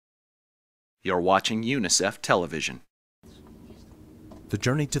You're watching UNICEF television. The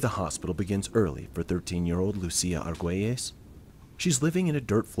journey to the hospital begins early for 13-year-old Lucia Argüelles. She's living in a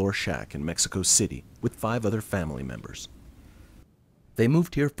dirt floor shack in Mexico City with 5 other family members. They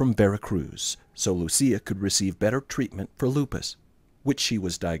moved here from Veracruz so Lucia could receive better treatment for lupus, which she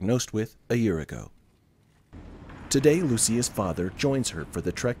was diagnosed with a year ago. Today, Lucia's father joins her for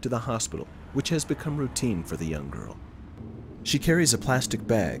the trek to the hospital, which has become routine for the young girl. She carries a plastic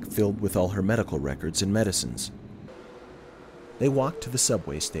bag filled with all her medical records and medicines. They walk to the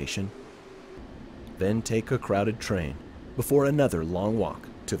subway station, then take a crowded train before another long walk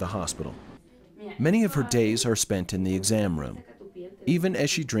to the hospital. Many of her days are spent in the exam room, even as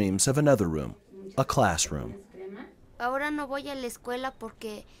she dreams of another room, a classroom.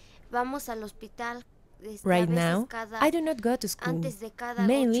 Right now, I do not go to school,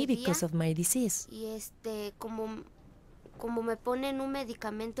 mainly because of my disease.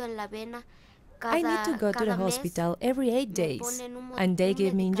 I need to go to the hospital every 8 days, and they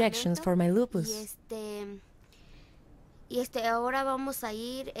give me injections for my lupus.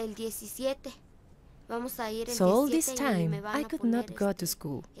 So all this time, I could not go to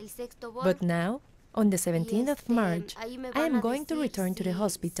school. But now, on the 17th of March, I am going to return to the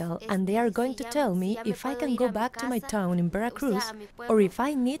hospital, and they are going to tell me if I can go back to my town in Veracruz or if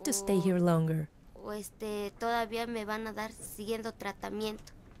I need to stay here longer.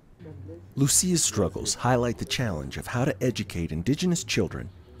 Lucia's struggles highlight the challenge of how to educate indigenous children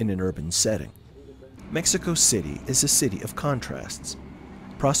in an urban setting. Mexico City is a city of contrasts: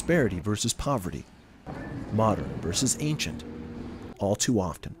 prosperity versus poverty, modern versus ancient. All too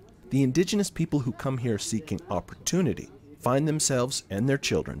often, the indigenous people who come here seeking opportunity find themselves and their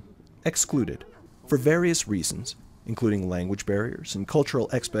children excluded for various reasons, including language barriers and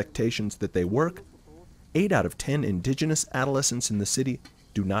cultural expectations that they work. 8 out of 10 indigenous adolescents in the city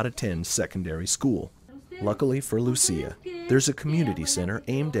do not attend secondary school. Luckily for Lucia, there's a community center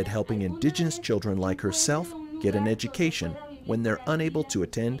aimed at helping indigenous children like herself get an education when they're unable to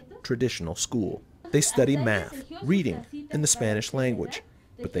attend traditional school. They study math, reading, and the Spanish language,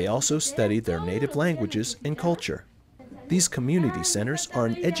 but they also study their native languages and culture. These community centers are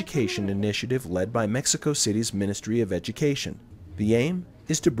an education initiative led by Mexico City's Ministry of Education. The aim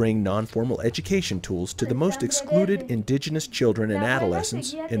is to bring non-formal education tools to the most excluded indigenous children and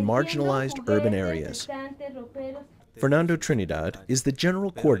adolescents in marginalized urban areas. Fernando Trinidad is the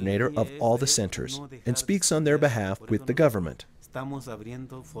general coordinator of all the centers and speaks on their behalf with the government.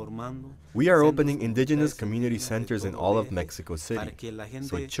 We are opening indigenous community centers in all of Mexico City,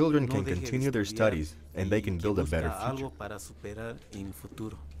 so children can continue their studies and they can build a better future.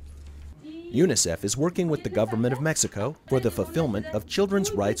 UNICEF is working with the government of Mexico for the fulfillment of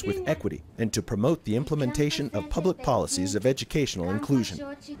children's rights with equity and to promote the implementation of public policies of educational inclusion.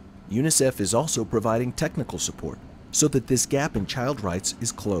 UNICEF is also providing technical support so that this gap in child rights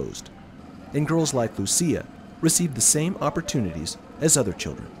is closed, and girls like Lucia receive the same opportunities as other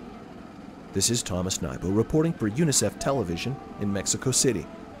children. This is Thomas Nybo reporting for UNICEF Television in Mexico City.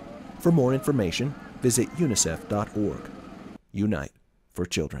 For more information, visit unicef.org. Unite for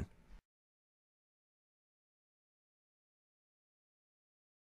children.